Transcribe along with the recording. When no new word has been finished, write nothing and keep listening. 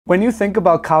When you think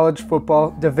about college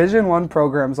football, Division I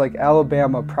programs like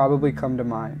Alabama probably come to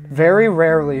mind. Very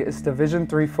rarely is Division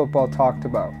III football talked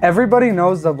about. Everybody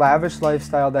knows the lavish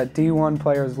lifestyle that D1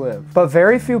 players live, but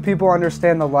very few people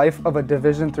understand the life of a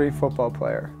Division III football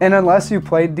player. And unless you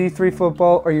played D3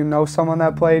 football or you know someone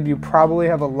that played, you probably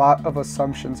have a lot of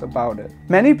assumptions about it.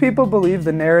 Many people believe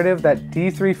the narrative that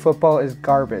D3 football is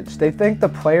garbage. They think the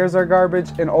players are garbage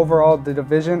and overall the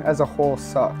division as a whole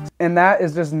sucks. And that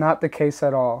is just not the case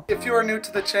at all. If you are new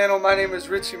to the channel, my name is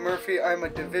Richie Murphy. I'm a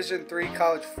Division III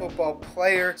college football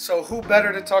player. So who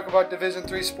better to talk about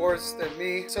Division III sports than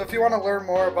me? So if you want to learn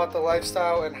more about the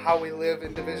lifestyle and how we live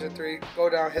in Division III, go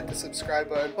down, hit the subscribe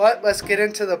button. But let's get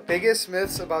into the biggest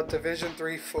myths about Division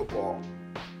III football.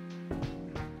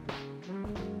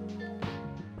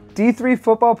 D3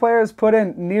 football players put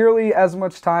in nearly as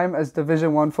much time as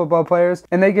Division I football players,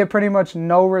 and they get pretty much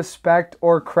no respect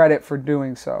or credit for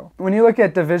doing so. When you look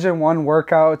at Division I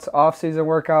workouts, off-season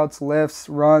workouts, lifts,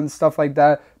 runs, stuff like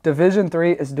that, Division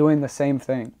III is doing the same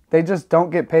thing. They just don't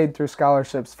get paid through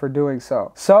scholarships for doing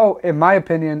so. So, in my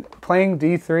opinion, playing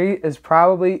D3 is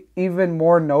probably even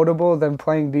more notable than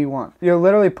playing D1. You're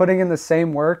literally putting in the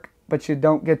same work, but you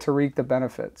don't get to reap the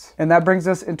benefits. And that brings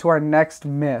us into our next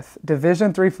myth.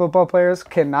 Division III football players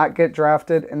cannot get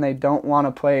drafted and they don't want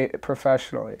to play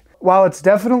professionally. While it's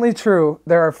definitely true,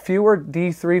 there are fewer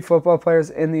D3 football players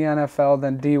in the NFL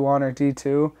than D1 or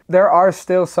D2, there are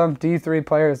still some D3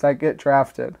 players that get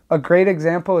drafted. A great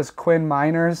example is Quinn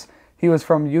Miners. He was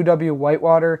from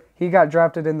UW-Whitewater. He got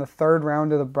drafted in the 3rd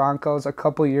round of the Broncos a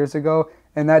couple years ago,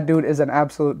 and that dude is an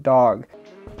absolute dog.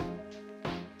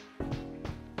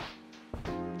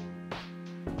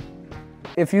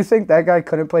 If you think that guy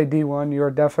couldn't play D1,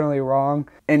 you're definitely wrong,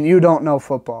 and you don't know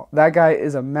football. That guy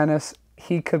is a menace.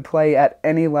 He could play at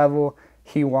any level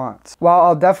he wants. While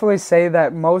I'll definitely say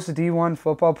that most D1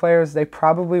 football players, they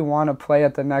probably want to play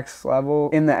at the next level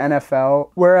in the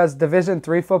NFL, whereas Division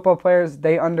III football players,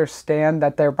 they understand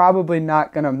that they're probably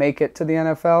not going to make it to the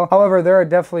NFL. However, there are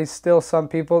definitely still some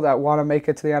people that want to make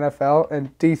it to the NFL,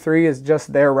 and D3 is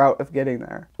just their route of getting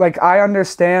there. Like, I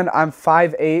understand I'm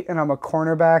 5'8" and I'm a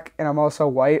cornerback and I'm also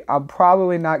white. I'm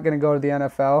probably not going to go to the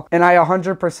NFL, and I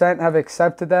 100% have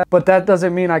accepted that, but that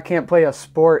doesn't mean I can't play a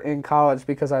sport in college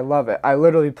because I love it. I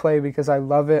literally play because I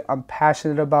love it. I'm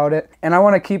passionate about it, and I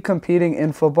want to keep competing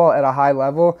in football at a high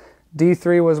level.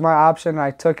 D3 was my option and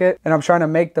I took it, and I'm trying to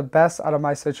make the best out of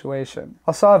my situation.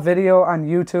 I saw a video on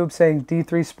YouTube saying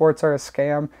D3 sports are a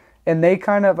scam, and they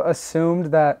kind of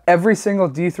assumed that every single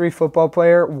D3 football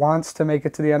player wants to make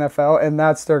it to the NFL, and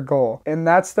that's their goal. And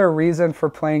that's their reason for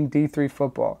playing D3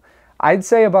 football. I'd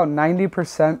say about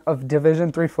 90% of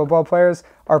Division III football players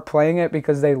are playing it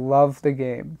because they love the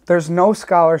game. There's no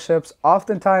scholarships.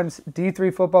 Oftentimes,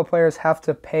 D3 football players have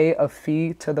to pay a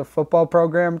fee to the football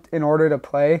program in order to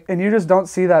play, and you just don't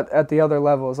see that at the other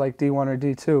levels like D1 or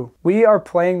D2. We are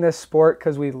playing this sport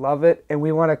because we love it and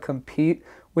we want to compete.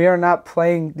 We are not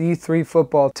playing D3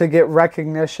 football to get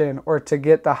recognition or to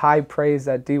get the high praise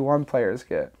that D1 players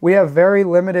get. We have very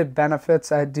limited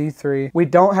benefits at D3. We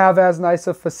don't have as nice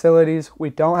of facilities. We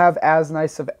don't have as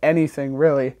nice of anything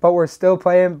really, but we're still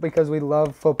playing because we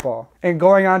love football. And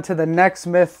going on to the next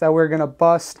myth that we're going to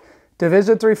bust,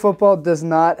 Division III football does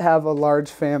not have a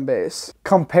large fan base.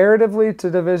 Comparatively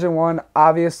to Division I,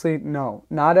 obviously no.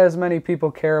 Not as many people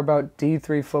care about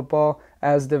D3 football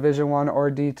as Division I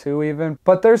or D2 even.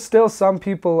 But there's still some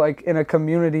people like in a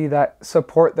community that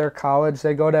support their college.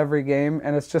 They go to every game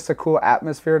and it's just a cool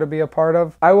atmosphere to be a part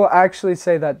of. I will actually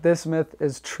say that this myth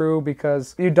is true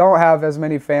because you don't have as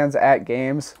many fans at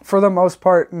games. For the most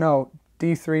part, no.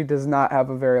 D3 does not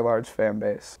have a very large fan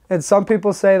base. And some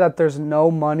people say that there's no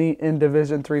money in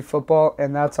Division III football,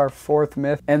 and that's our 4th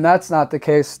myth. And that's not the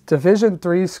case. Division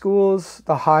III schools,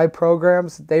 the high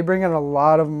programs, they bring in a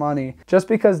lot of money. Just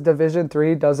because Division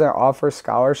III doesn't offer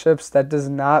scholarships, that does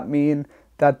not mean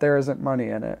that there isn't money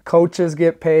in it. Coaches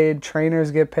get paid, trainers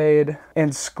get paid,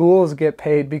 and schools get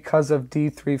paid because of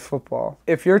D3 football.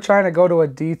 If you're trying to go to a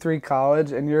D3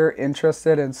 college and you're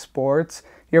interested in sports,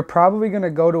 you're probably going to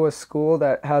go to a school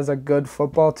that has a good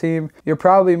football team. You're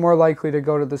probably more likely to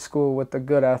go to the school with the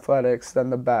good athletics than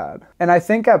the bad. And I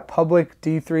think at public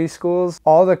D3 schools,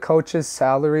 all the coaches'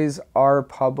 salaries are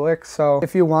public. So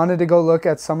if you wanted to go look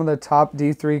at some of the top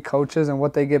D3 coaches and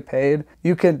what they get paid,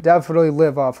 you can definitely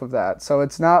live off of that. So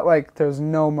it's not like there's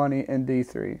no money in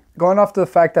D3. Going off the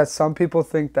fact that some people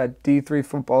think that D3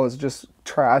 football is just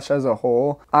trash as a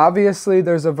whole. Obviously,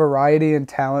 there's a variety in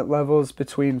talent levels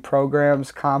between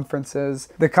programs, conferences.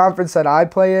 The conference that I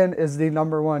play in is the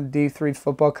 #1 D3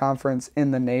 football conference in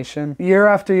the nation. Year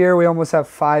after year, we almost have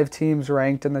 5 teams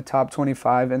ranked in the top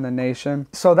 25 in the nation.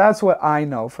 So that's what I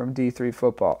know from D3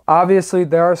 football. Obviously,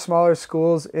 there are smaller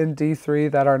schools in D3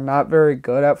 that are not very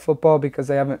good at football because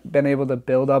they haven't been able to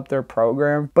build up their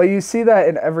program. But you see that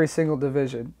in every single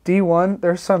division. D1,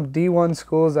 there's some D1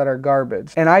 schools that are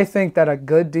garbage. And I think that a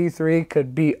good D3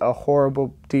 could beat a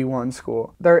horrible D1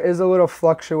 school. There is a little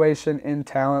fluctuation in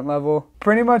talent level.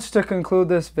 Pretty much to conclude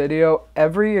this video,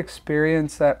 every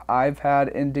experience that I've had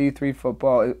in D3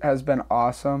 football has been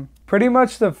awesome. Pretty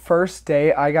much the first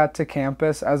day I got to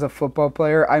campus as a football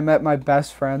player, I met my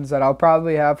best friends that I'll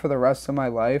probably have for the rest of my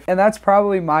life. And that's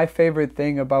probably my favorite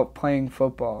thing about playing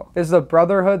football, is the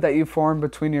brotherhood that you form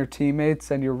between your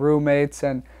teammates and your roommates.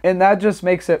 And that just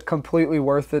makes it completely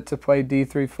worth it to play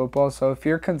D3 football. So if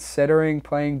you're considering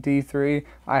playing D3,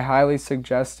 I highly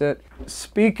suggest it.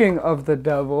 Speaking of the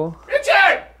devil.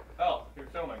 Richie! Oh, you're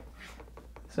filming.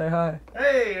 Say hi.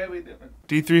 Hey, how we doing?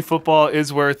 D3 football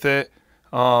is worth it.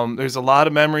 There's a lot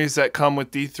of memories that come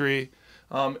with D3.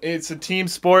 It's a team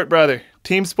sport, brother.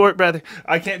 Team sport, brother.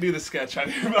 I can't do the sketch on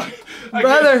here,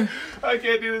 brother. I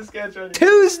can't do the sketch on here.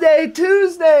 Tuesday.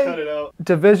 Cut it out.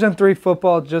 Division III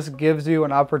football just gives you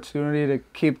an opportunity to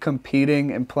keep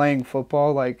competing and playing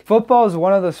football. Like, football is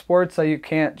one of the sports that you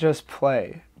can't just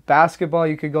play. Basketball,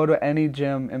 you could go to any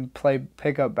gym and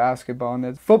pick up basketball.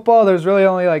 And football, there's really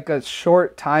only like a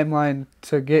short timeline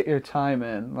to get your time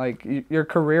in. Like, your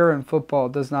career in football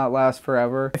does not last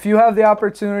forever. If you have the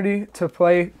opportunity to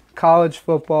play college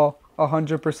football,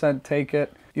 100% take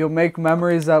it. You'll make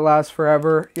memories that last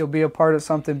forever. You'll be a part of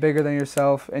something bigger than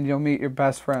yourself, and you'll meet your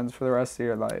best friends for the rest of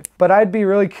your life. But I'd be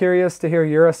really curious to hear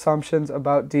your assumptions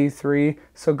about D3,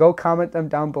 so go comment them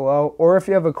down below. Or if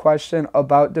you have a question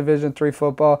about Division III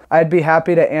football, I'd be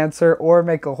happy to answer or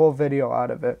make a whole video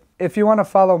out of it. If you want to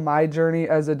follow my journey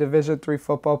as a Division III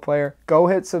football player, go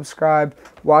hit subscribe,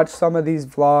 watch some of these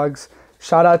vlogs.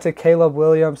 Shout out to Caleb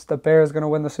Williams. The Bears going to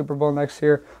win the Super Bowl next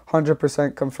year,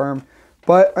 100% confirmed.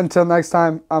 But until next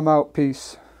time, I'm out.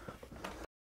 Peace.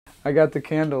 I got the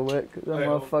candle lit because that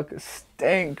motherfucker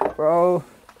stink, bro.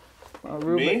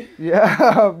 Me?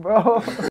 Yeah, bro.